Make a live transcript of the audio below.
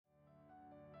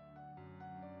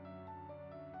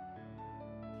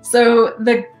So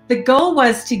the goal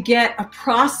was to get a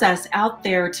process out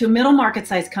there to middle market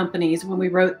size companies when we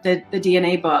wrote the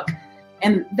DNA book.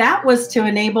 And that was to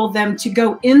enable them to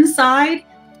go inside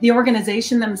the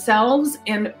organization themselves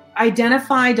and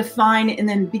identify, define, and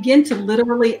then begin to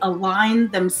literally align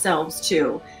themselves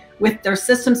with their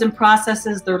systems and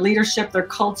processes, their leadership, their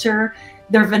culture,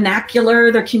 their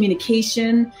vernacular, their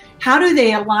communication. How do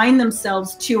they align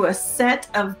themselves to a set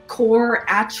of core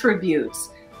attributes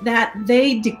that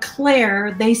they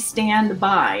declare they stand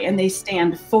by and they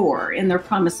stand for in their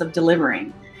promise of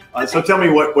delivering? So tell me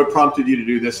what prompted you to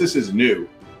do this. This is new.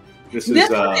 This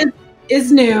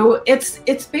is new.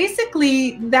 It's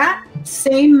basically that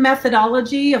same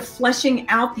methodology of fleshing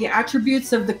out the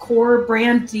attributes of the core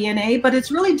brand DNA, but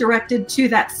it's really directed to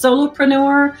that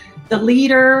solopreneur, the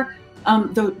leader,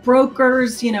 the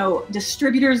brokers, you know,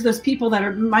 distributors, those people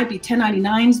that might be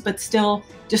 1099s, but still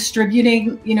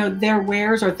distributing, you know, their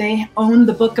wares, or they own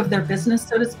the book of their business,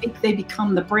 so to speak. They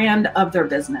become the brand of their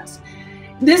business.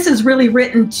 This is really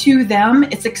written to them.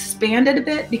 It's expanded a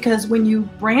bit because when you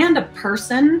brand a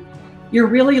person, you're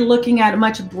really looking at a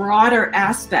much broader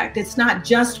aspect. It's not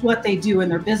just what they do in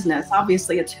their business.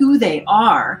 Obviously, it's who they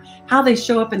are, how they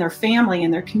show up in their family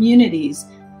and their communities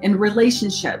and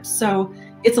relationships. So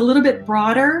it's a little bit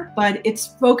broader, but it's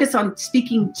focused on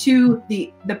speaking to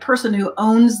the person who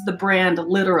owns the brand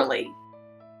literally.